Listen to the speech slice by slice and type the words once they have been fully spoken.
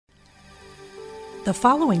The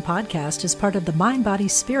following podcast is part of the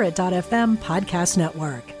MindBodySpirit.fm podcast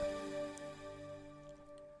network.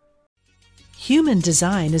 Human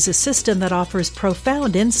design is a system that offers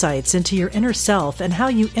profound insights into your inner self and how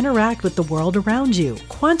you interact with the world around you.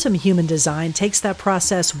 Quantum human design takes that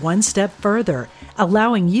process one step further,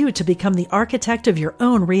 allowing you to become the architect of your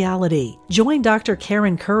own reality. Join Dr.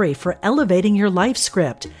 Karen Curry for Elevating Your Life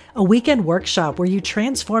Script, a weekend workshop where you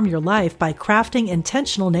transform your life by crafting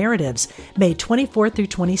intentional narratives, May 24 through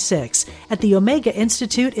 26 at the Omega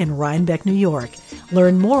Institute in Rhinebeck, New York.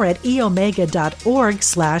 Learn more at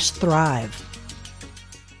eomega.org/thrive.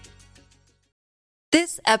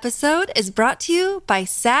 This episode is brought to you by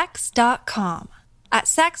Saks.com. At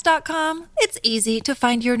Saks.com, it's easy to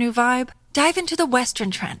find your new vibe. Dive into the Western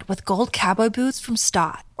trend with gold cowboy boots from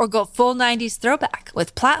Stott, or go full 90s throwback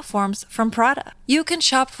with platforms from Prada. You can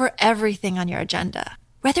shop for everything on your agenda,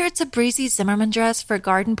 whether it's a breezy Zimmermann dress for a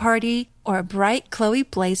garden party or a bright Chloe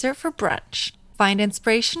blazer for brunch. Find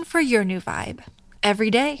inspiration for your new vibe every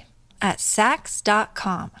day at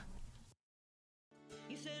Saks.com.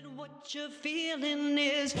 What you're feeling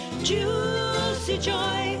is juicy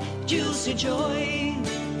joy, juicy joy.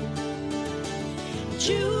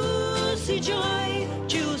 Juicy joy,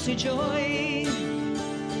 juicy joy.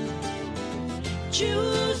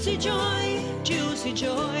 Juicy joy, juicy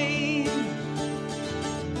joy.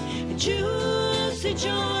 Juicy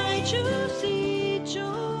joy, juicy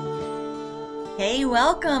joy. Hey,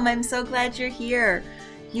 welcome. I'm so glad you're here.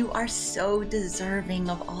 You are so deserving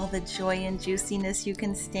of all the joy and juiciness you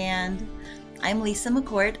can stand. I'm Lisa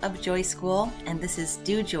McCourt of Joy School, and this is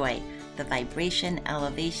Do Joy, the Vibration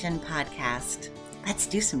Elevation Podcast. Let's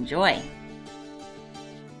do some joy.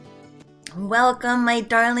 Welcome, my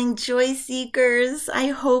darling joy seekers. I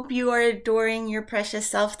hope you are adoring your precious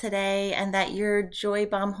self today and that your Joy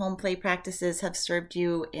Bomb home play practices have served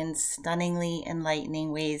you in stunningly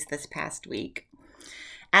enlightening ways this past week.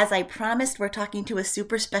 As I promised, we're talking to a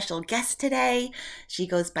super special guest today. She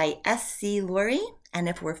goes by SC Lori, and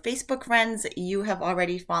if we're Facebook friends, you have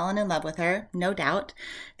already fallen in love with her, no doubt.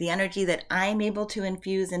 The energy that I'm able to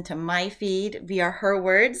infuse into my feed via her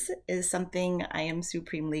words is something I am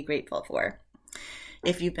supremely grateful for.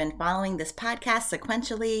 If you've been following this podcast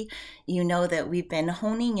sequentially, you know that we've been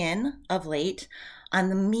honing in of late on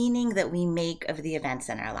the meaning that we make of the events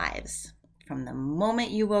in our lives. From the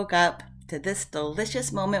moment you woke up to this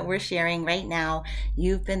delicious moment we're sharing right now,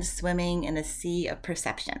 you've been swimming in a sea of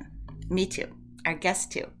perception. Me too. Our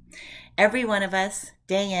guest too. Every one of us,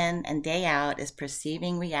 day in and day out, is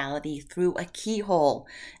perceiving reality through a keyhole,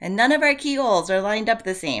 and none of our keyholes are lined up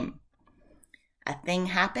the same. A thing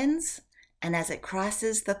happens, and as it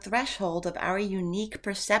crosses the threshold of our unique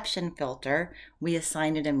perception filter, we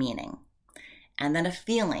assign it a meaning. And then a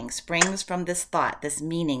feeling springs from this thought, this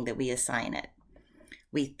meaning that we assign it.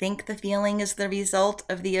 We think the feeling is the result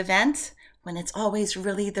of the event, when it's always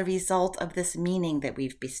really the result of this meaning that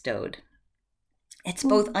we've bestowed. It's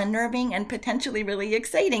both unnerving and potentially really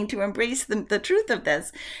exciting to embrace the truth of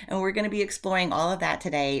this. And we're going to be exploring all of that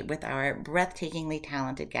today with our breathtakingly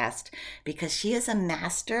talented guest, because she is a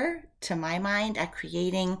master, to my mind, at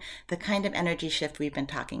creating the kind of energy shift we've been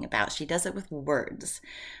talking about. She does it with words.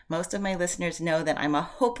 Most of my listeners know that I'm a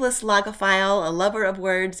hopeless logophile, a lover of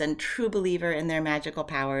words, and true believer in their magical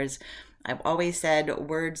powers. I've always said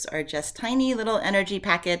words are just tiny little energy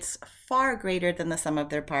packets, far greater than the sum of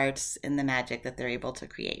their parts in the magic that they're able to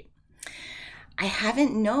create. I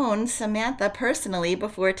haven't known Samantha personally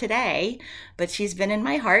before today, but she's been in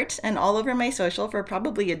my heart and all over my social for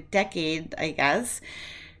probably a decade, I guess,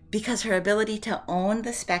 because her ability to own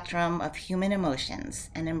the spectrum of human emotions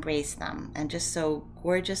and embrace them and just so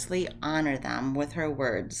gorgeously honor them with her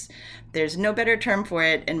words. There's no better term for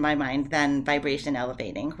it in my mind than vibration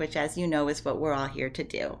elevating, which, as you know, is what we're all here to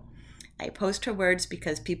do. I post her words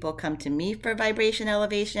because people come to me for vibration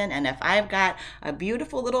elevation, and if I've got a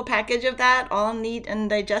beautiful little package of that, all neat and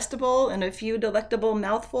digestible, and a few delectable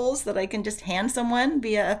mouthfuls that I can just hand someone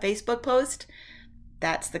via a Facebook post,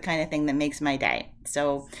 that's the kind of thing that makes my day.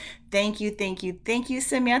 So thank you,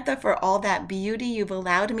 Samantha, for all that beauty you've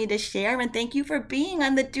allowed me to share. And thank you for being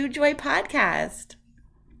on the Do Joy podcast.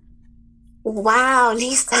 Wow,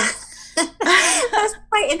 Lisa. That's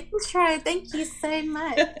my intro. Thank you so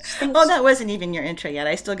much. Oh, that wasn't even your intro yet.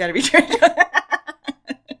 I still got to return to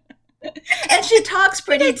it. And she talks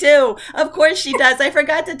pretty too. Of course she does. I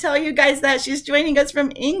forgot to tell you guys that she's joining us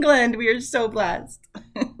from England. We are so blessed.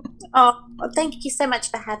 Oh, well, thank you so much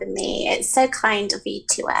for having me. It's so kind of you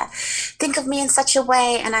to think of me in such a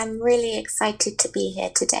way, and I'm really excited to be here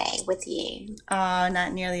today with you.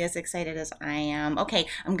 Not nearly as excited as I am. Okay,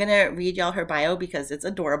 I'm going to read y'all her bio because it's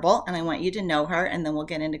adorable and I want you to know her, and then we'll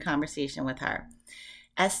get into conversation with her.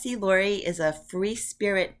 S.C. Laurie is a free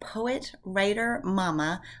spirit poet, writer,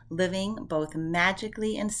 mama, living both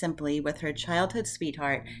magically and simply with her childhood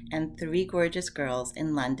sweetheart and 3 gorgeous girls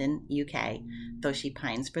in London, UK, though she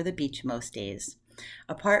pines for the beach most days.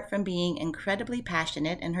 Apart from being incredibly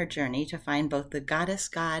passionate in her journey to find both the goddess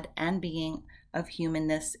God and being of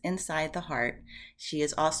humanness inside the heart, she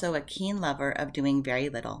is also a keen lover of doing very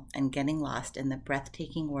little and getting lost in the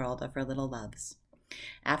breathtaking world of her little loves.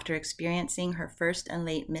 After experiencing her first and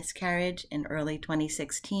late miscarriage in early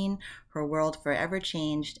 2016, her world forever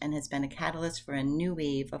changed and has been a catalyst for a new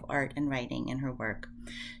wave of art and writing in her work.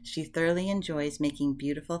 She thoroughly enjoys making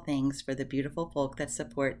beautiful things for the beautiful folk that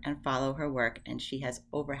support and follow her work, and she has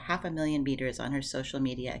over 500,000 readers on her social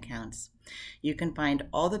media accounts. You can find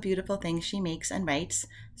all the beautiful things she makes and writes,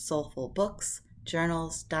 soulful books,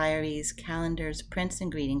 journals, diaries, calendars, prints,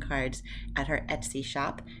 and greeting cards at her Etsy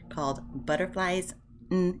shop called Butterflies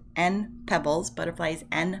and Pebbles.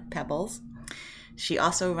 She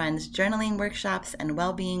also runs journaling workshops and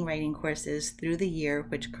well-being writing courses through the year,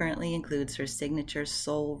 which currently includes her signature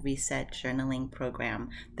Soul Reset journaling program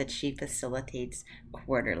that she facilitates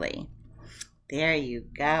quarterly. There you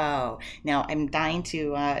go. Now, I'm dying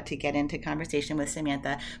to get into conversation with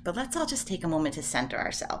Samantha, but let's all just take a moment to center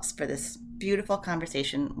ourselves for this beautiful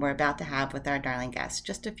conversation we're about to have with our darling guest.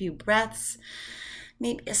 Just a few breaths,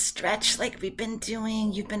 maybe a stretch like we've been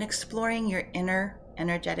doing. You've been exploring your inner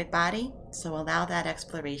energetic body, so allow that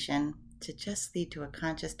exploration to just lead to a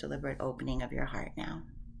conscious, deliberate opening of your heart now.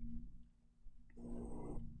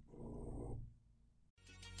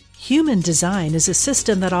 Human design is a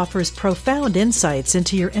system that offers profound insights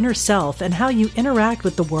into your inner self and how you interact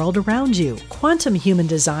with the world around you. Quantum human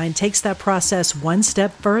design takes that process one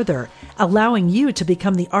step further, allowing you to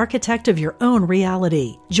become the architect of your own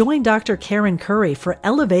reality. Join Dr. Karen Curry for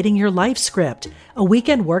Elevating Your Life Script, a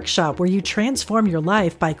weekend workshop where you transform your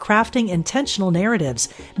life by crafting intentional narratives,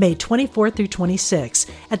 May 24 through 26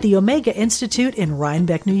 at the Omega Institute in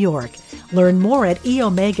Rhinebeck, New York. Learn more at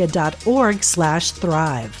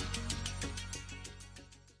eomega.org/thrive.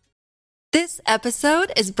 This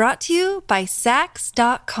episode is brought to you by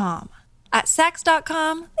Saks.com. At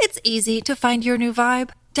Saks.com, it's easy to find your new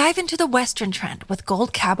vibe. Dive into the Western trend with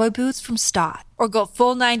gold cowboy boots from Stott, or go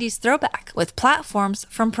full 90s throwback with platforms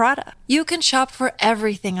from Prada. You can shop for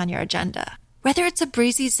everything on your agenda, whether it's a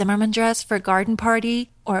breezy Zimmermann dress for a garden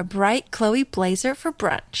party or a bright Chloe blazer for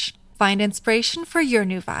brunch. Find inspiration for your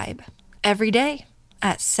new vibe every day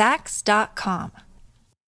at Saks.com.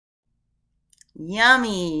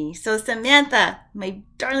 Yummy. So Samantha, my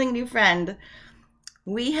darling new friend,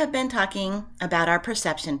 we have been talking about our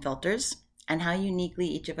perception filters and how uniquely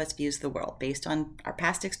each of us views the world based on our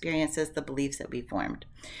past experiences, the beliefs that we formed.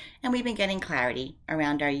 And we've been getting clarity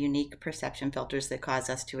around our unique perception filters that cause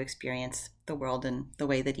us to experience the world in the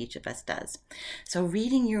way that each of us does. So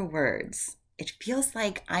reading your words, it feels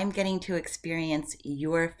like I'm getting to experience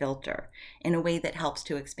your filter in a way that helps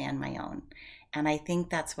to expand my own. And I think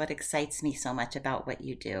that's what excites me so much about what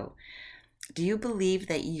you do. Do you believe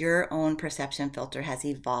that your own perception filter has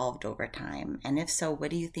evolved over time? And if so,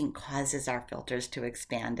 what do you think causes our filters to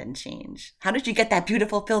expand and change? How did you get that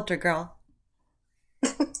beautiful filter, girl?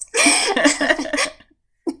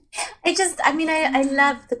 I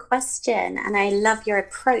love the question and I love your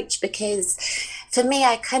approach, because for me,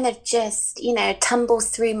 I kind of just, tumble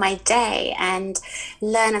through my day and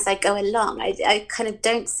learn as I go along. I kind of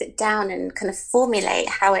don't sit down and kind of formulate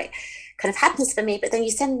how it kind of happens for me, but then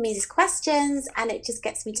you send me these questions and it just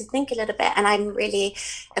gets me to think a little bit, and I'm really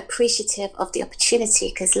appreciative of the opportunity,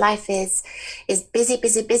 because life is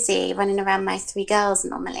busy running around my 3 girls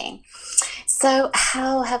normally. So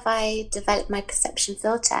how have I developed my perception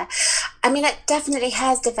filter? It definitely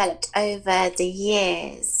has developed over the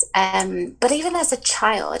years, but even as a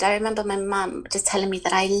child, I remember my mum just telling me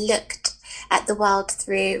that I looked at the world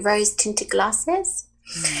through rose-tinted glasses.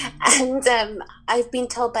 And I've been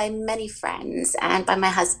told by many friends and by my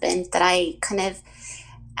husband that I kind of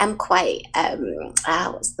am quite,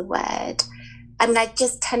 what's the word? I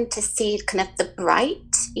just tend to see kind of the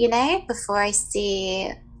bright, before I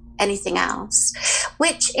see anything else,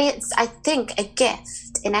 which is, I think, a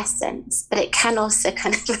gift in essence, but it can also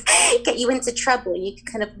kind of get you into trouble. You can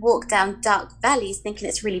kind of walk down dark valleys thinking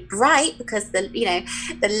it's really bright because the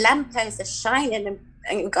lampposts are shining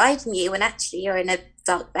and guiding you, when actually you're in a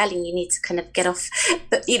dark valley and you need to kind of get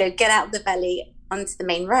out of the valley onto the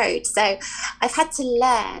main road. So I've had to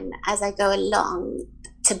learn as I go along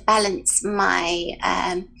to balance my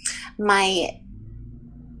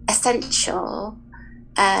essential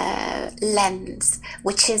lens,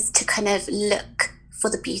 which is to kind of look for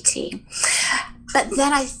the beauty. But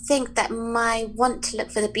then I think that my want to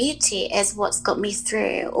look for the beauty is what's got me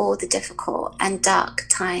through all the difficult and dark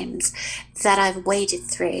times that I've waded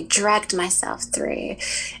through, dragged myself through.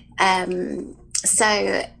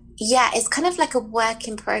 So yeah, it's kind of like a work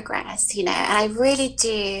in progress, you know, and I really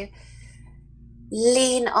do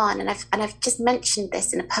lean on, and I've just mentioned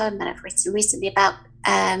this in a poem that I've written recently about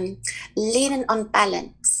leaning on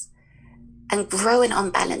balance and growing on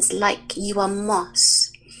balance like you are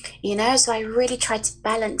moss, you know. So I really try to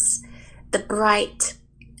balance the bright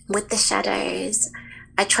with the shadows.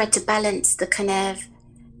 I try to balance the kind of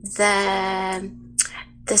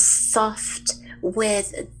the soft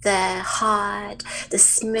with the hard, the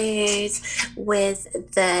smooth with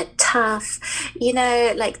the tough, you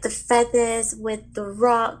know, like the feathers with the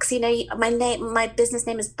rocks. You know, my business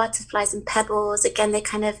name is Butterflies and Pebbles. Again, they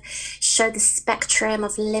kind of show the spectrum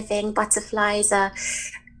of living. Butterflies are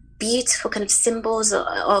beautiful kind of symbols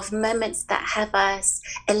of moments that have us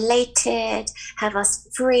elated, have us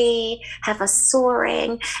free, have us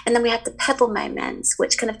soaring. And then we have the pebble moments,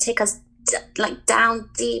 which kind of take us like down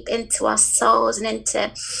deep into our souls and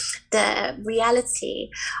into the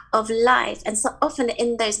reality of life. And so often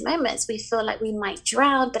in those moments we feel like we might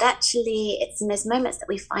drown, but actually it's in those moments that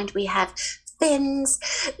we find we have fins,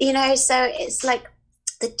 you know. So it's like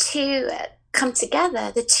the two come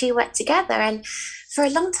together, the two work together. And for a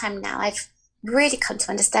long time now I've really come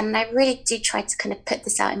to understand, and I really do try to kind of put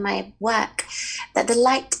this out in my work, that the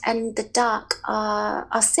light and the dark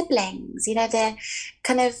are siblings, you know. They're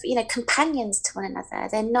kind of, you know, companions to one another.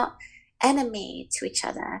 They're not enemy to each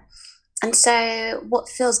other. And so what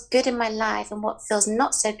feels good in my life and what feels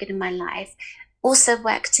not so good in my life also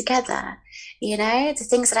work together, you know. The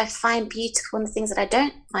things that I find beautiful and the things that I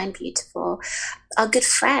don't find beautiful are good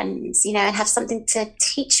friends, you know, and have something to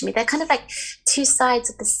teach me. They're kind of like two sides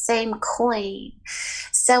of the same coin.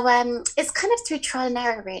 So it's kind of through trial and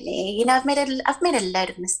error, really. You know, I've made a load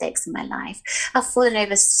of mistakes in my life. I've fallen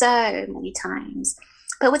over so many times.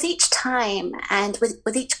 But with each time and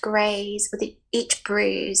with each graze, with each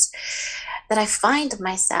bruise that I find of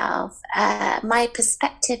myself, my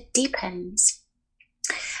perspective deepens.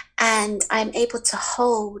 And I'm able to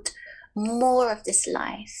hold more of this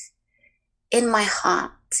life in my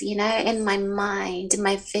heart, you know, in my mind, in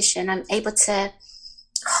my vision. I'm able to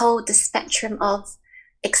hold the spectrum of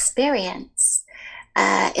experience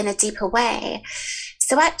in a deeper way.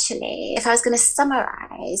 So actually, if I was going to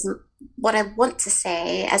summarize what I want to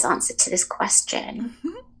say as answer to this question,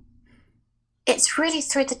 it's really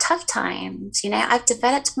through the tough times. You know, I've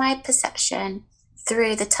developed my perception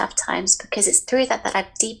through the tough times, because it's through that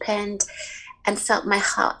I've deepened and felt my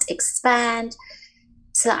heart expand,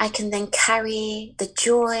 so that I can then carry the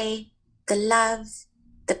joy, the love,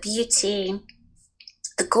 the beauty,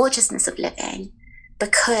 the gorgeousness of living,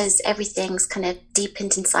 because everything's kind of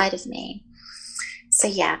deepened inside of me. So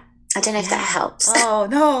yeah, I don't know if that helps. Oh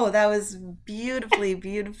no, that was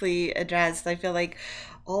beautifully addressed. I feel like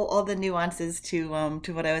all the nuances to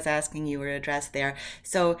what I was asking you were addressed there.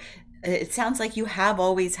 So it sounds like you have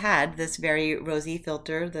always had this very rosy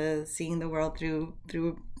filter, the seeing the world through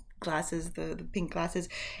glasses, the pink glasses,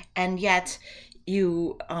 and yet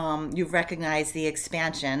you've recognized the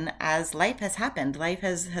expansion as life has happened. Life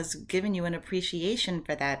has given you an appreciation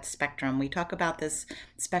for that spectrum. We talk about this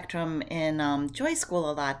spectrum in Joy School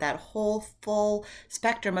a lot, that whole full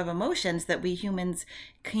spectrum of emotions that we humans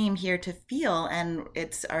came here to feel, and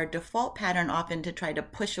it's our default pattern often to try to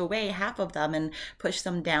push away half of them and push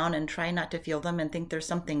them down and try not to feel them and think there's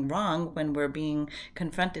something wrong when we're being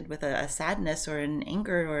confronted with a sadness or an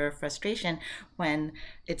anger or a frustration, when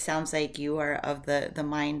it sounds like you are of the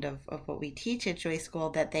mind of what we teach at Joy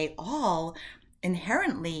School, that they all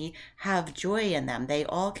inherently have joy in them. They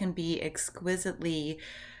all can be exquisitely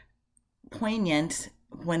poignant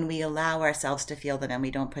when we allow ourselves to feel them and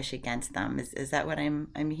we don't push against them. Is that what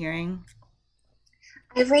I'm hearing?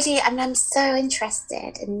 I'm so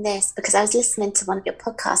interested in this because I was listening to one of your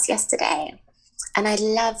podcasts yesterday, and I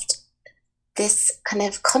loved this kind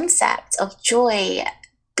of concept of joy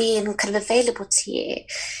being kind of available to you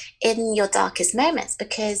in your darkest moments,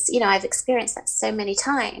 because, you know, I've experienced that so many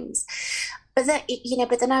times. But then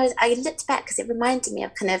I looked back because it reminded me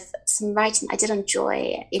of kind of some writing I did on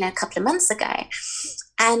joy, you know, a couple of months ago.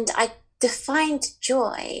 And I defined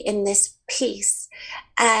joy in this piece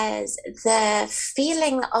as the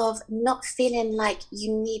feeling of not feeling like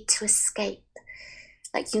you need to escape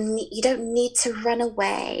Like you don't need to run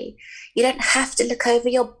away. You don't have to look over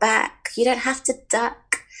your back. You don't have to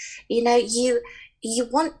duck. You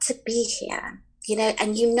want to be here,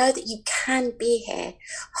 and you know that you can be here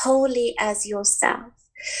wholly as yourself.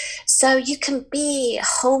 So you can be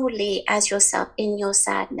wholly as yourself in your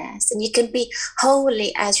sadness, and you can be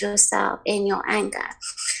wholly as yourself in your anger.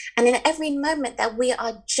 And in every moment that we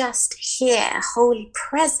are just here, wholly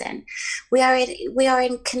present, we are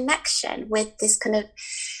in connection with this kind of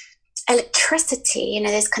electricity,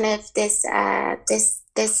 this kind of this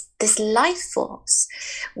life force,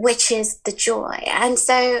 which is the joy. And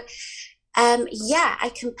so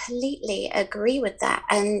I completely agree with that.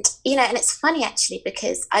 And and it's funny actually,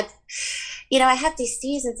 because I have these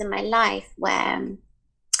seasons in my life where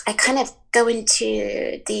I kind of go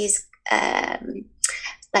into these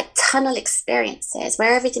like tunnel experiences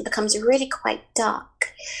where everything becomes really quite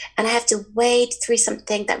dark, and I have to wade through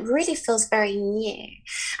something that really feels very new.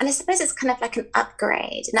 And I suppose it's kind of like an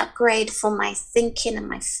upgrade for my thinking and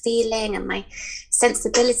my feeling and my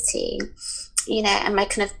sensibility, and my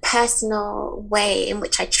kind of personal way in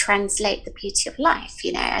which I translate the beauty of life.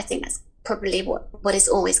 I think that's probably what is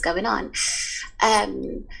always going on.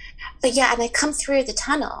 But yeah, and I come through the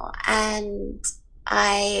tunnel and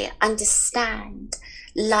I understand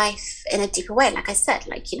life in a deeper way. Like I said,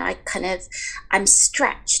 I'm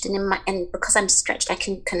stretched, and because I'm stretched, I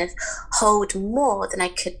can kind of hold more than I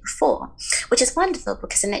could before, which is wonderful,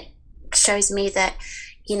 because then it shows me that,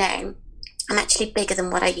 I'm actually bigger than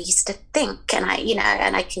what I used to think. And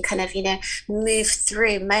I can kind of, move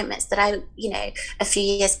through moments that a few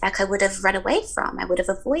years back I would have run away from, I would have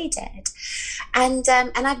avoided. And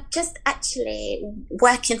I'm just actually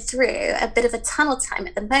working through a bit of a tunnel time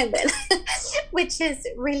at the moment, which is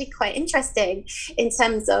really quite interesting in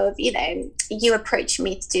terms of, you approach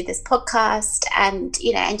me to do this podcast and,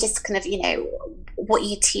 and just kind of, what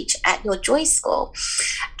you teach at your Joy School.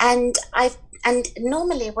 And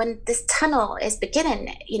normally when this tunnel is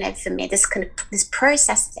beginning, for me, this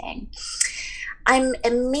processing, I'm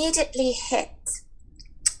immediately hit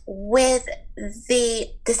with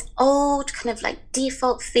this old kind of like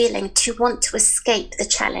default feeling to want to escape the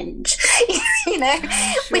challenge,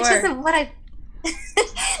 which isn't what I've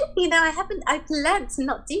learned to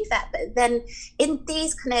not do that. But then in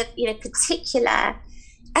these kind of, particular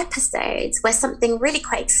episodes where something really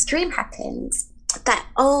quite extreme happens, that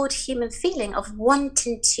old human feeling of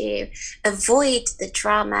wanting to avoid the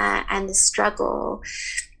drama and the struggle,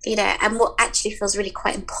 and what actually feels really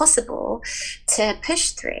quite impossible to push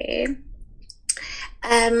through,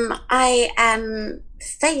 I am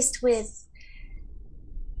faced with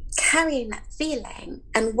carrying that feeling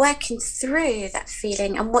and working through that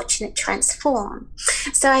feeling and watching it transform.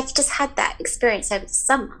 So I've just had that experience over the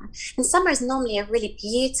summer, and summer is normally a really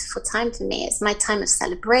beautiful time for me. It's my time of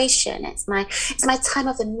celebration. It's my time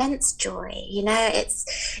of immense joy.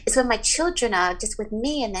 It's when my children are just with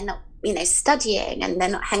me and they're not studying, and they're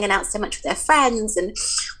not hanging out so much with their friends, and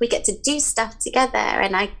we get to do stuff together,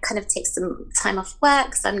 and I kind of take some time off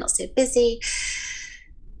work so I'm not so busy.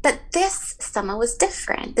 But this summer was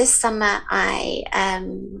different. This summer I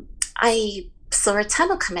saw a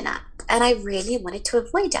tunnel coming up, and I really wanted to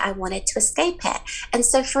avoid it. I wanted to escape it. And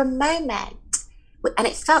so for a moment, and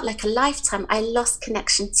it felt like a lifetime, I lost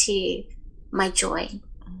connection to my joy,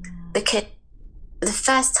 because the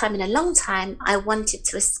first time in a long time, I wanted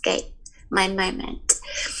to escape my moment.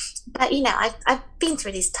 But, I've been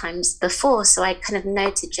through these times before, so I kind of know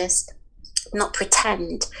to just not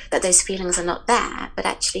pretend that those feelings are not there, but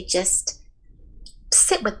actually just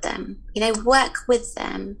sit with them, work with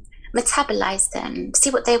them, metabolize them, see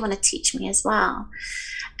what they want to teach me as well.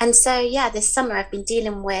 And so, this summer I've been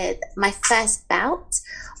dealing with my first bout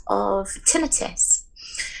of tinnitus,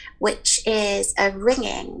 which is a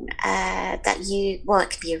ringing it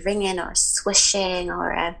could be a ringing or a swishing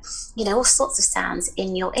or all sorts of sounds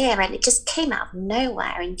in your ear. And it just came out of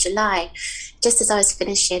nowhere in July, just as I was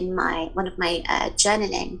finishing one of my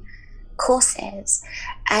journaling courses.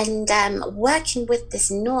 And working with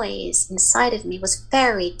this noise inside of me was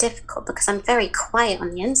very difficult, because I'm very quiet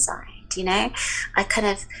on the inside, I kind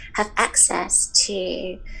of have access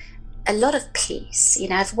to a lot of peace.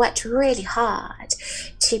 I've worked really hard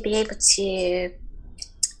to be able to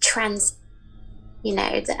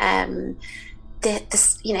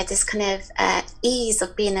this kind of ease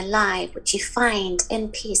of being alive, which you find in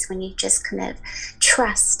peace when you just kind of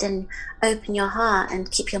trust and open your heart and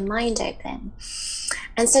keep your mind open.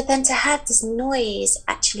 And so then to have this noise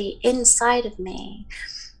actually inside of me,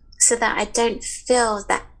 so that I don't feel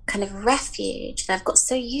that kind of refuge that I've got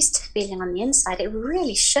so used to feeling on the inside, it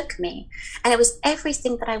really shook me. And it was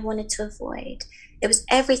everything that I wanted to avoid, It was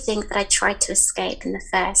everything that I tried to escape in the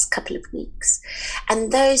first couple of weeks.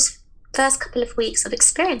 And those first couple of weeks of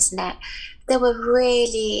experiencing it, they were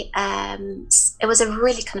really, it was a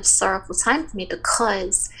really kind of sorrowful time for me,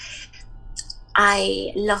 because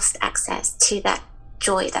I lost access to that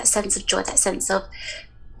joy, that sense of joy, that sense of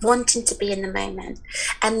wanting to be in the moment.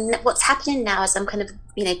 And what's happening now is I'm kind of,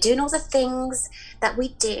 doing all the things that we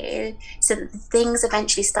do so that the things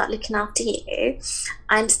eventually start looking after you.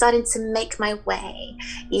 I'm starting to make my way,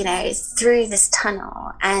 through this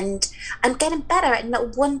tunnel, and I'm getting better at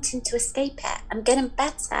not wanting to escape it. I'm getting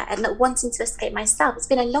better at not wanting to escape myself. It's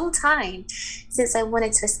been a long time since I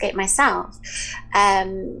wanted to escape myself.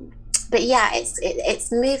 But yeah,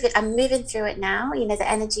 it's moving. I'm moving through it now. The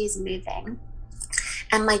energy is moving,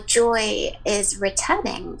 and my joy is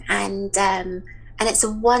returning, and it's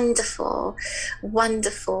a wonderful,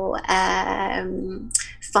 wonderful find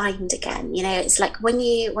again. It's like when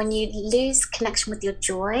you lose connection with your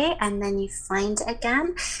joy and then you find it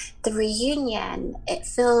again, the reunion, it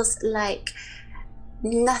feels like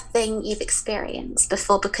nothing you've experienced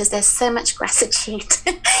before, because there's so much gratitude.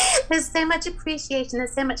 There's so much appreciation.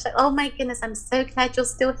 There's so much like, oh my goodness, I'm so glad you're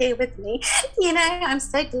still here with me. I'm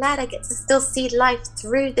so glad I get to still see life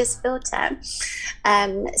through this filter.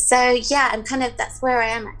 So yeah, I'm kind of, that's where I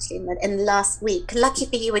am actually in the last week. Lucky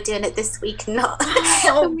for you, we're doing it this week, not.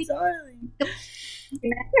 Oh, darling.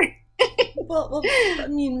 Well, I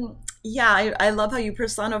mean, yeah, I love how you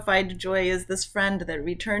personified joy as this friend that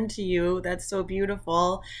returned to you. That's so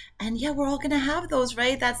beautiful. And yeah, we're all going to have those,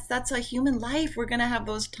 right? That's a human life. We're going to have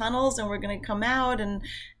those tunnels, and we're going to come out. And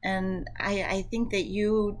I think that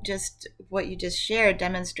what you just shared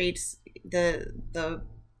demonstrates the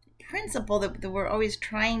principle that we're always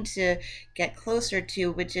trying to get closer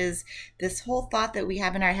to, which is this whole thought that we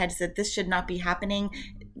have in our heads that this should not be happening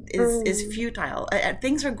is futile.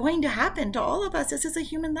 Things are going to happen to all of us. This is a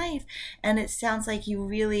human life. And it sounds like you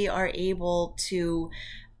really are able to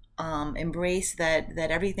embrace that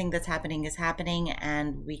everything that's happening is happening,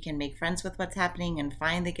 and we can make friends with what's happening and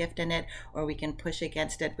find the gift in it, or we can push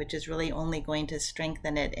against it, which is really only going to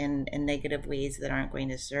strengthen it in negative ways that aren't going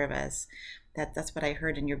to serve us. That's what I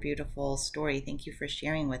heard in your beautiful story. Thank you for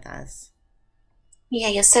sharing with us. Yeah,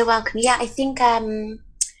 you're so welcome. Yeah, I think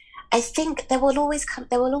there will always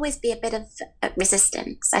be a bit of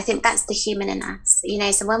resistance. I think that's the human in us,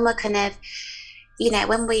 so when we're kind of,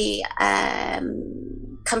 when we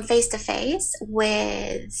come face to face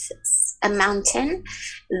with a mountain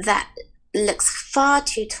that looks far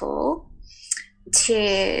too tall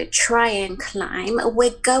to try and climb,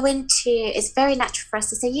 it's very natural for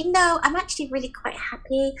us to say, I'm actually really quite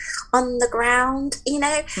happy on the ground,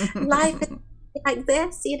 life is like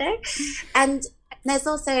this, and there's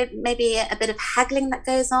also maybe a bit of haggling that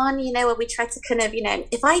goes on, where we try to kind of,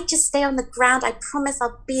 if I just stay on the ground, I promise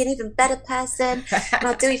I'll be an even better person, and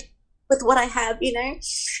I'll do it with what I have,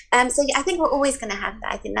 So yeah, I think we're always going to have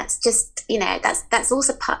that. I think that's just, that's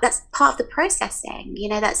also that's part of the processing,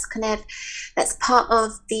 that's part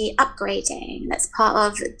of the upgrading, that's part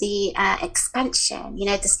of the expansion,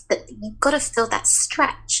 that you've got to feel that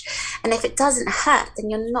stretch. And if it doesn't hurt, then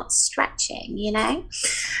you're not stretching,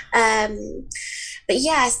 But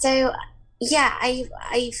yeah, so yeah, I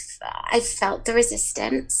felt the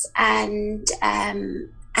resistance,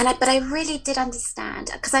 but I really did understand,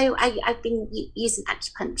 because I've been using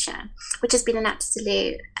acupuncture, which has been an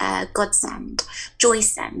absolute godsend, joy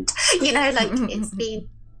send. It's been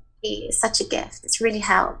such a gift. It's really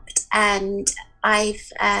helped, and I'm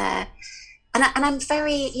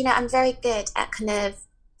very, I'm very good at kind of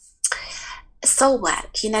soul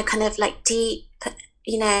work. Kind of like deep, kind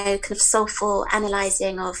of soulful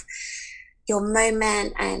analyzing of your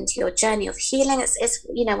moment and your journey of healing. It's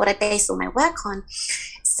what I base all my work on.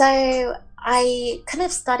 So I kind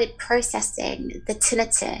of started processing the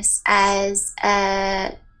tinnitus as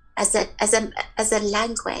a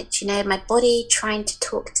language, my body trying to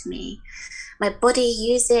talk to me, my body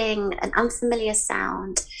using an unfamiliar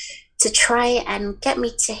sound to try and get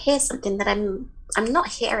me to hear something that I'm not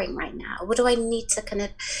hearing right now. What do I need to kind of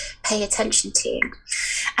pay attention to?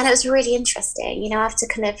 And it was really interesting, after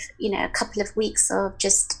kind of, a couple of weeks of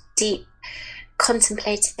just deep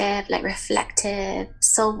contemplative, like reflective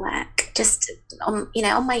soul work, just on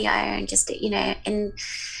my own, just in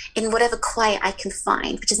whatever quiet I can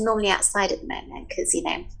find, which is normally outside at the moment, because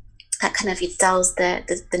that kind of dulls the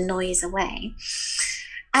noise away.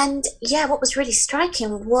 And yeah, what was really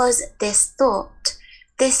striking was this thought: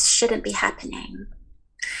 this shouldn't be happening.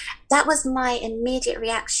 That was my immediate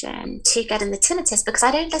reaction to getting the tinnitus, because I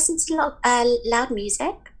don't listen to loud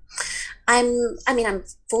music. I'm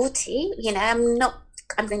 40, I'm not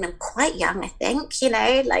I mean, I'm quite young, I think,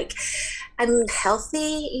 like I'm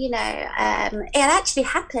healthy, it actually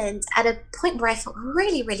happened at a point where I felt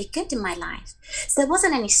really, really good in my life. So there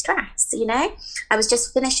wasn't any stress, I was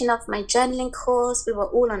just finishing off my journaling course. We were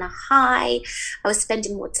all on a high. I was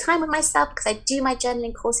spending more time with myself because I do my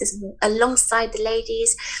journaling courses alongside the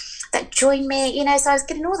ladies that join me, so I was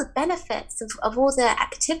getting all the benefits of all the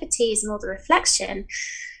activities and all the reflection.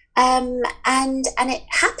 And it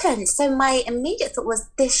happened. So my immediate thought was,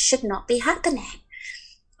 this should not be happening.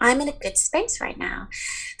 I'm in a good space right now.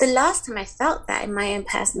 The last time I felt that in my own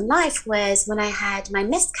personal life was when I had my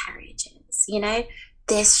miscarriages.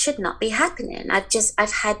 This should not be happening.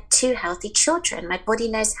 I've had 2 healthy children. My body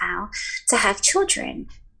knows how to have children.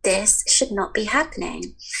 This should not be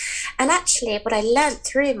happening. And actually, what I learned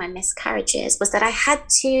through my miscarriages was that I had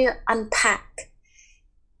to unpack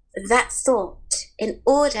that thought in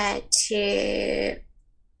order to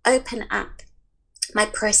open up my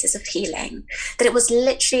process of healing. That it was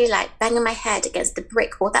literally like banging my head against the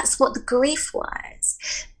brick wall. That's what the grief was.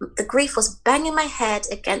 The grief was banging my head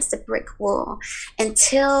against the brick wall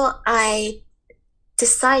until I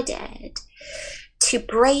decided to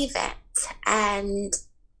brave it and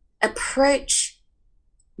approach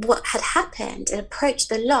what had happened and approach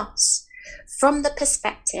the loss from the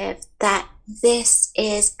perspective that this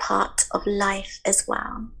is part of life as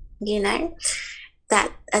well,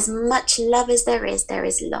 that as much love as there is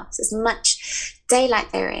loss. As much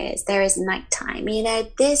daylight there is nighttime.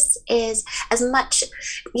 This is as much,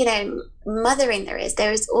 mothering there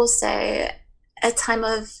is also a time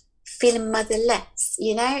of feeling motherless,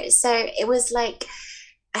 So it was like,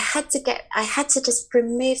 I had to just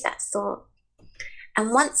remove that thought.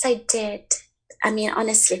 And once I did,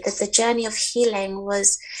 honestly, the journey of healing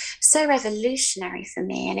was so revolutionary for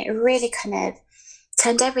me, and it really kind of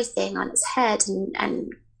turned everything on its head,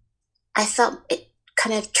 and I felt it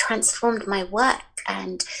kind of transformed my work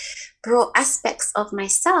and brought aspects of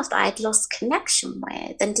myself that I had lost connection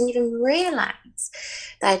with and didn't even realize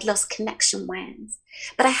that I'd lost connection with.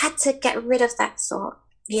 But I had to get rid of that thought.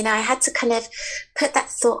 I had to kind of put that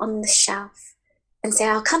thought on the shelf and say,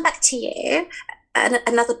 I'll come back to you at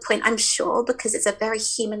another point, I'm sure, because it's a very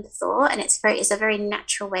human thought and it's a very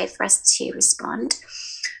natural way for us to respond.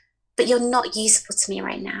 But you're not useful to me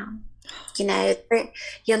right now.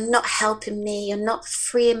 You're not helping me. You're not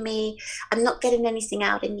freeing me. I'm not getting anything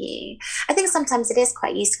out in you. I think sometimes it is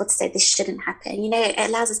quite useful to say this shouldn't happen. It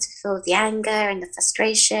allows us to feel the anger and the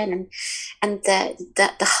frustration and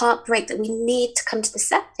the heartbreak that we need to come to the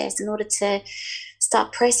surface in order to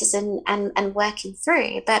start processing and working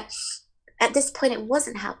through. But at this point, it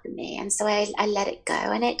wasn't helping me. And so I let it go.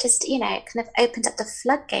 And it just, it kind of opened up the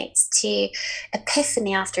floodgates to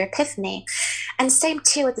epiphany after epiphany. And same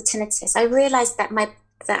too with the tinnitus. I realized that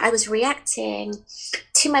I was reacting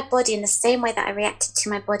to my body in the same way that I reacted to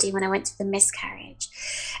my body when I went through the miscarriage.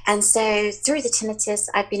 And so through the tinnitus,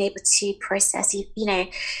 I've been able to process,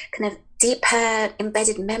 kind of deeper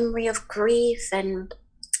embedded memory of grief and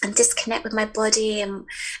disconnect with my body and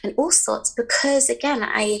all sorts, because again,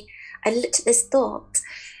 I looked at this thought,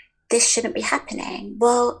 this shouldn't be happening.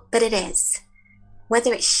 Well, but it is.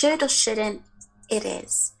 Whether it should or shouldn't, it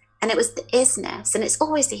is. And it was the isness, and it's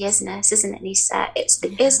always the isness, isn't it, Lisa? It's the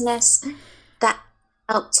isness that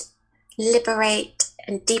helped liberate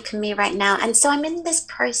and deepen me right now. And so I'm in this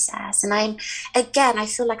process, and I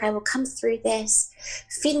feel like I will come through this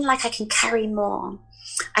feeling like I can carry more.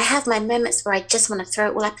 I have my moments where I just want to throw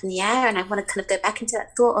it all up in the air and I want to kind of go back into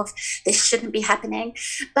that thought of this shouldn't be happening.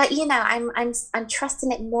 But, I'm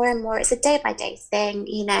trusting it more and more. It's a day by day thing,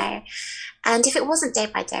 and if it wasn't day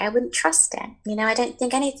by day, I wouldn't trust it. I don't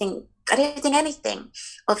think anything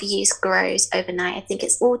of use grows overnight. I think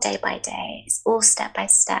it's all day by day. It's all step by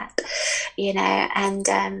step,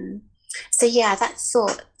 and, so yeah, that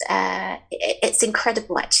thought, it's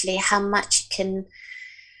incredible actually how much it can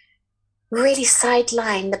really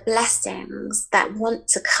sideline the blessings that want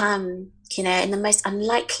to come, in the most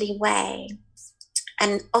unlikely way,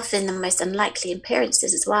 and often the most unlikely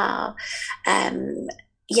appearances as well.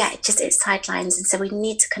 It sidelines. And so we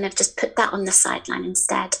need to kind of just put that on the sideline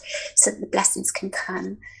instead so that the blessings can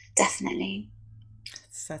come, definitely.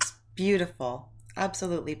 That's beautiful.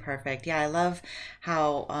 Absolutely perfect. Yeah, I love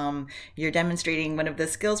how you're demonstrating one of the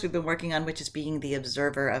skills we've been working on, which is being the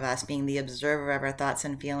observer of us, being the observer of our thoughts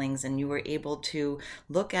and feelings. And you were able to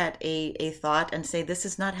look at a thought and say, this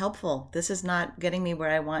is not helpful. This is not getting me where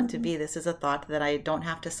I want to be. This is a thought that I don't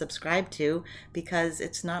have to subscribe to because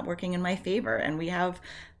it's not working in my favor. And we have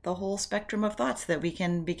the whole spectrum of thoughts that we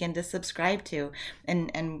can begin to subscribe to.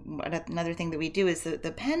 And another thing that we do is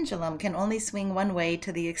the pendulum can only swing one way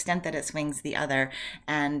to the extent that it swings the other.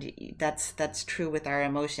 And that's true with our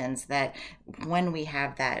emotions, that when we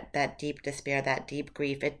have that deep despair, that deep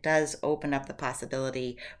grief, it does open up the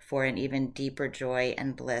possibility for an even deeper joy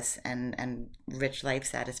and bliss and rich life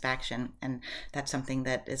satisfaction. And that's something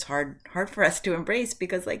that is hard for us to embrace,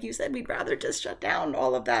 because like you said, we'd rather just shut down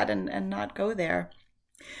all of that and not go there.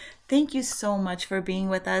 Thank you so much for being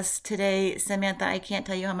with us today, Samantha. I can't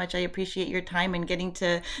tell you how much I appreciate your time and getting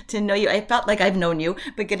to know you. I felt like I've known you,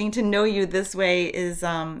 but getting to know you this way is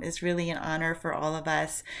really an honor for all of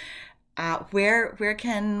us. Where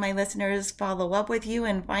can my listeners follow up with you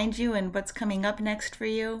and find you, and what's coming up next for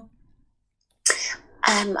you?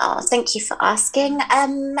 Thank you for asking.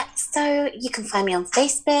 So you can find me on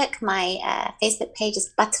Facebook. My Facebook page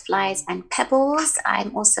is Butterflies and Pebbles.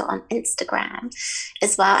 I'm also on Instagram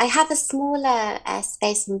as well. I have a smaller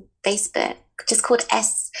space on Facebook just called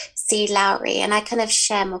SC Lowry, and I kind of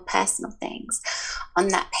share more personal things on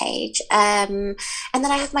that page. And then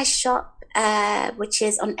I have my shop, which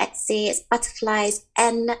is on Etsy. It's Butterflies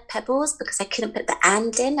and Pebbles, because I couldn't put the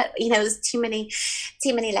and in, it was too many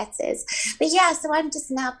letters. But yeah, so I'm just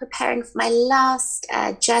now preparing for my last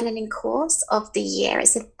journaling course of the year.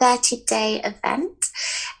 It's a 30-day event,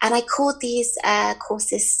 and I call these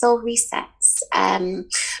courses soul resets,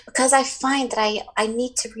 because I find that I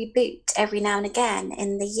need to reboot every now and again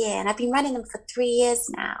in the year, and I've been running them for 3 years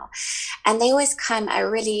now, and they always come at a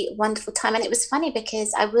really wonderful time. And it was funny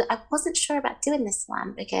because I wasn't sure about doing this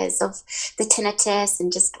one because of the tinnitus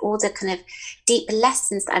and just all the kind of deep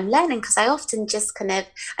lessons that I'm learning, because I often just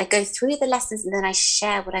I go through the lessons and then I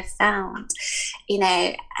share what I found,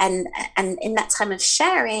 and in that time of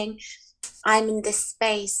sharing, I'm in this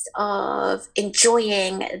space of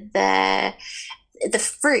enjoying the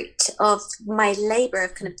fruit of my labor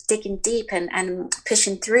of kind of digging deep and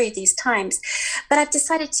pushing through these times. But I've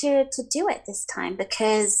decided to do it this time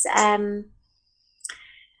because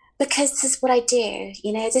this is what I do,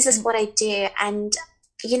 this is what I do. And,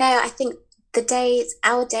 I think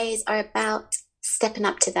our days are about stepping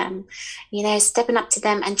up to them,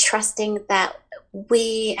 and trusting that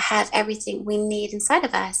we have everything we need inside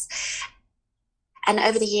of us. And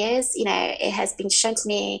over the years, it has been shown to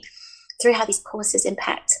me through how these courses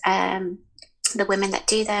impact the women that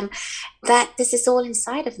do them, that this is all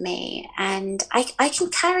inside of me, and I can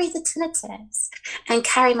carry the tinnitus and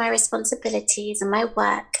carry my responsibilities and my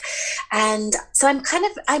work. And so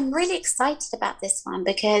I'm really excited about this one,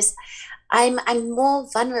 because I'm more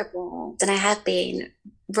vulnerable than I have been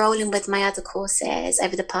rolling with my other courses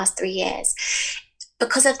over the past 3 years.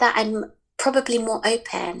 Because of that, I'm probably more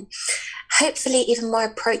open, hopefully even more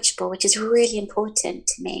approachable, which is really important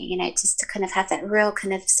to me, just to kind of have that real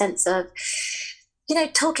kind of sense of,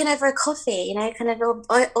 talking over a coffee,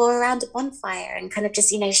 or around a bonfire, and kind of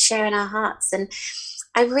just, sharing our hearts. And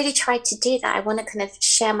I really tried to do that. I want to kind of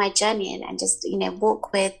share my journey and just,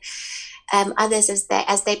 walk with others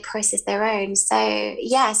as they process their own. So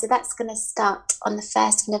that's going to start on the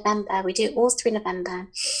 1st of November. We do all through November.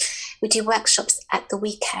 We do workshops at the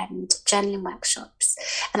weekend, journaling workshops,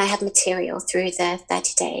 and I have material through the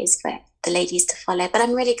 30 days for the ladies to follow. But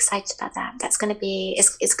I'm really excited about that. That's going to be,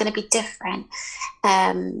 it's going to be different,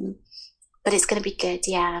 but it's going to be good.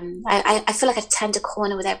 Yeah, I feel like I've turned a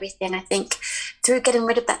corner with everything. I think through getting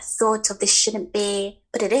rid of that thought of this shouldn't be,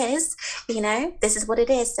 but it is. This is what it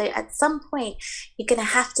is. So at some point, you're going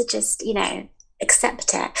to have to just,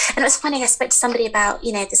 accept it. And it was funny. I spoke to somebody about,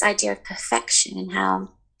 this idea of perfection and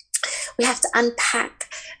how we have to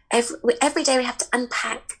unpack every day. We have to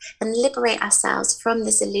unpack and liberate ourselves from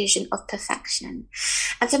this illusion of perfection.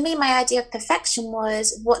 And for me, my idea of perfection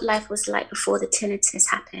was what life was like before the tinnitus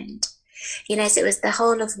happened. So it was the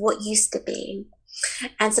whole of what used to be.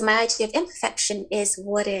 And so my idea of imperfection is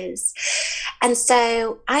what is. And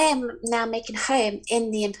so I am now making home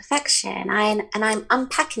in the imperfection. And I'm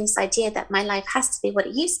unpacking this idea that my life has to be what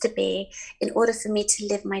it used to be in order for me to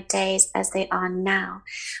live my days as they are now.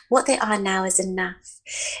 What they are now is enough.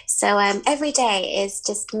 So every day is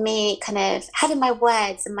just me kind of having my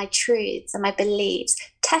words and my truths and my beliefs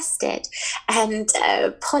tested and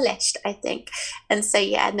polished, I think. And so,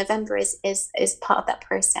 November is part of that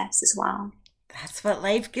process as well. That's what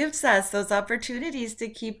life gives us, those opportunities to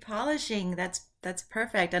keep polishing. That's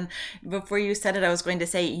perfect. And before you said it, I was going to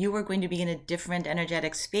say you are going to be in a different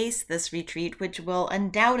energetic space this retreat, which will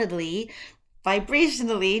undoubtedly,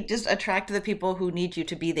 vibrationally, just attract the people who need you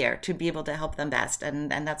to be there to be able to help them best. And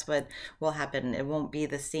that's what will happen. It won't be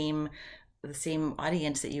the same the same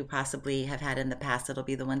audience that you possibly have had in the past. It'll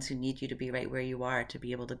be the ones who need you to be right where you are to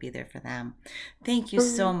be able to be there for them. Thank you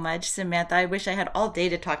so much, Samantha. I wish I had all day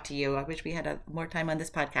to talk to you. I wish we had more time on this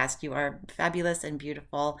podcast. You are fabulous and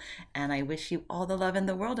beautiful, and I wish you all the love in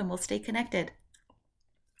the world, and we'll stay connected.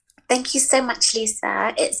 Thank you so much,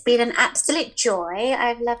 Lisa. It's been an absolute joy.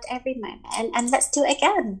 I've loved every moment, and let's do it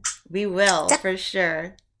again. We will, for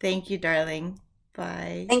sure. Thank you, darling.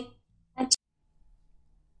 Bye. Thank you.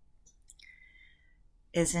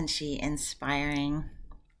 Isn't she inspiring?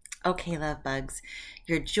 Okay, love bugs,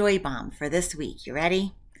 your joy bomb for this week. You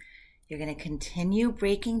ready? You're going to continue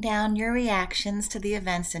breaking down your reactions to the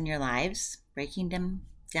events in your lives, breaking them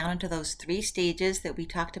down into those 3 stages that we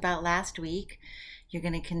talked about last week. You're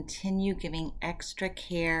going to continue giving extra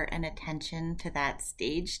care and attention to that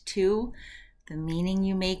stage 2, the meaning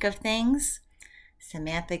you make of things.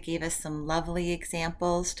 Samantha gave us some lovely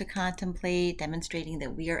examples to contemplate, demonstrating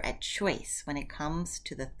that we are at choice when it comes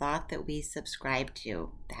to the thought that we subscribe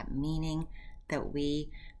to, that meaning that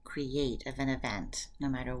we create of an event, no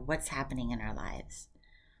matter what's happening in our lives.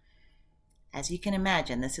 As you can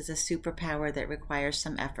imagine, this is a superpower that requires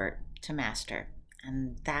some effort to master,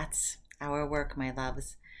 and that's our work, my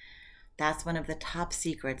loves. That's one of the top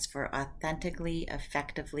secrets for authentically,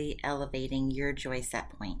 effectively elevating your joy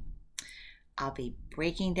set point. I'll be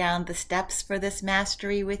breaking down the steps for this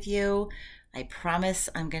mastery with you. I promise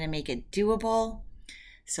I'm going to make it doable.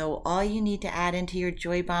 So all you need to add into your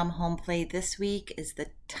Joy Bomb home play this week is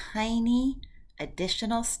the tiny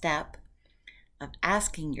additional step of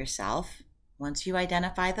asking yourself, once you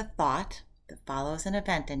identify the thought that follows an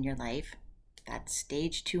event in your life, that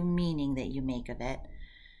stage 2 meaning that you make of it,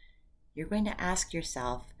 you're going to ask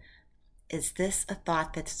yourself, is this a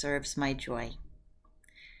thought that serves my joy?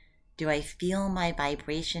 Do I feel my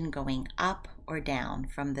vibration going up or down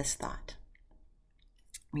from this thought?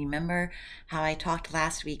 Remember how I talked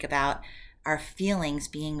last week about our feelings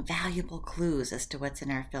being valuable clues as to what's in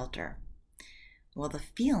our filter? Well, the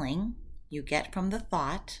feeling you get from the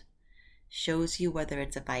thought shows you whether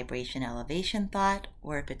it's a vibration elevation thought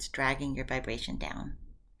or if it's dragging your vibration down.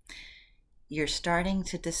 You're starting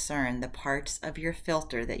to discern the parts of your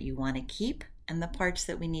filter that you want to keep and the parts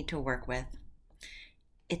that we need to work with.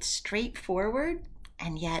 It's straightforward,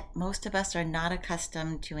 and yet most of us are not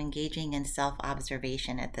accustomed to engaging in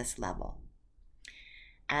self-observation at this level.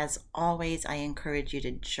 As always, I encourage you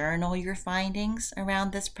to journal your findings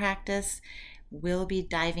around this practice. We'll be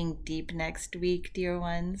diving deep next week, dear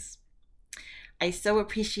ones. I so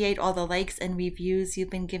appreciate all the likes and reviews you've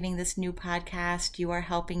been giving this new podcast. You are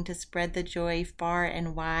helping to spread the joy far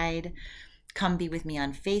and wide. Come be with me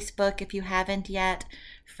on Facebook if you haven't yet.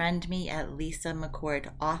 Friend me at Lisa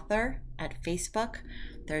McCord Author at Facebook.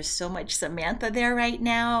 There's so much Samantha there right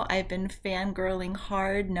now. I've been fangirling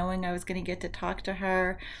hard, knowing I was going to get to talk to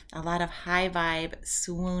her. A lot of high vibe,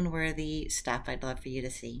 swoon-worthy stuff I'd love for you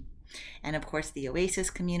to see. And of course, the Oasis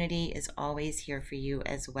community is always here for you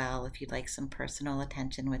as well if you'd like some personal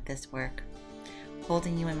attention with this work.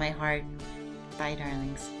 Holding you in my heart. Bye,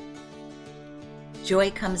 darlings.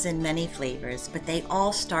 Joy comes in many flavors, but they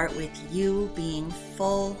all start with you being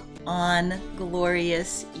full-on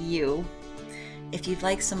glorious you. If you'd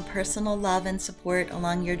like some personal love and support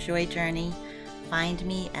along your joy journey, find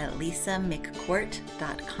me at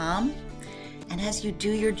lisamccourt.com. And as you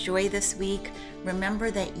do your joy this week,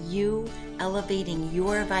 remember that you elevating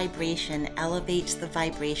your vibration elevates the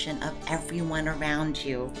vibration of everyone around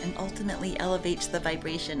you and ultimately elevates the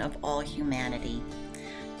vibration of all humanity.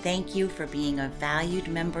 Thank you for being a valued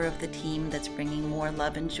member of the team that's bringing more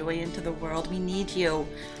love and joy into the world. We need you.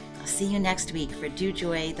 I'll see you next week for Do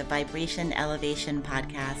Joy, the Vibration Elevation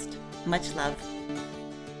Podcast. Much love.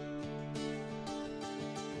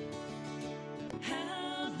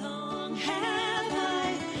 How long have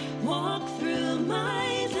I walked through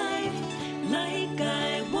my life like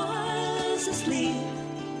I was asleep?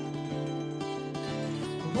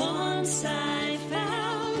 Once I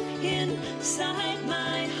found inside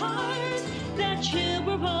my heart that you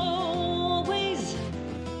were always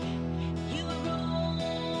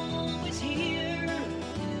here.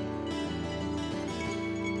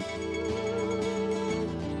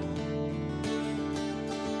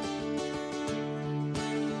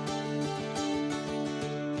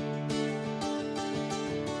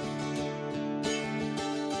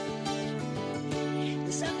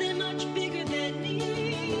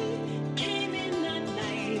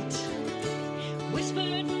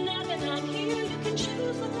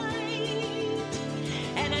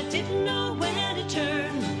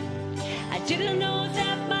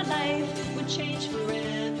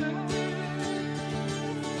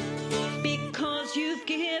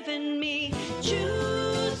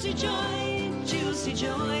 joy, juicy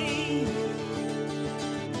joy.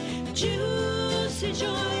 Juicy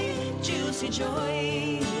joy, juicy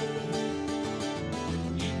joy.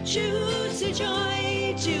 Juicy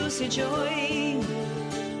joy, juicy joy.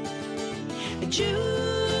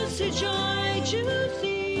 Juicy joy,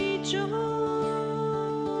 juicy joy.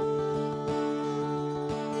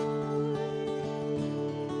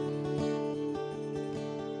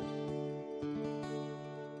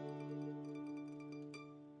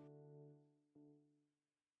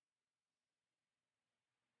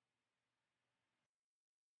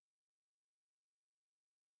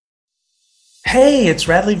 Hey, it's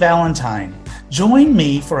Radley Valentine. Join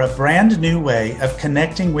me for a brand new way of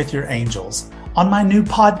connecting with your angels on my new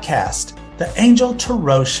podcast, The Angel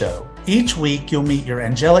Tarot Show. Each week, you'll meet your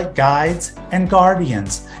angelic guides and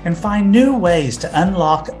guardians and find new ways to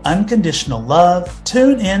unlock unconditional love,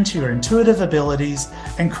 tune into your intuitive abilities,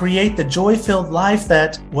 and create the joy-filled life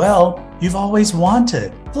that, well, you've always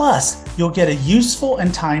wanted. Plus, you'll get a useful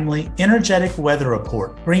and timely energetic weather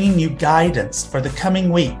report, bringing you guidance for the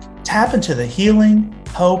coming week. Tap into the healing,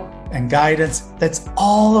 hope, and guidance that's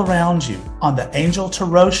all around you on the Angel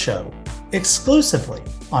Tarot Show, exclusively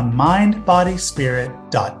on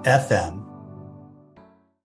mindbodyspirit.fm.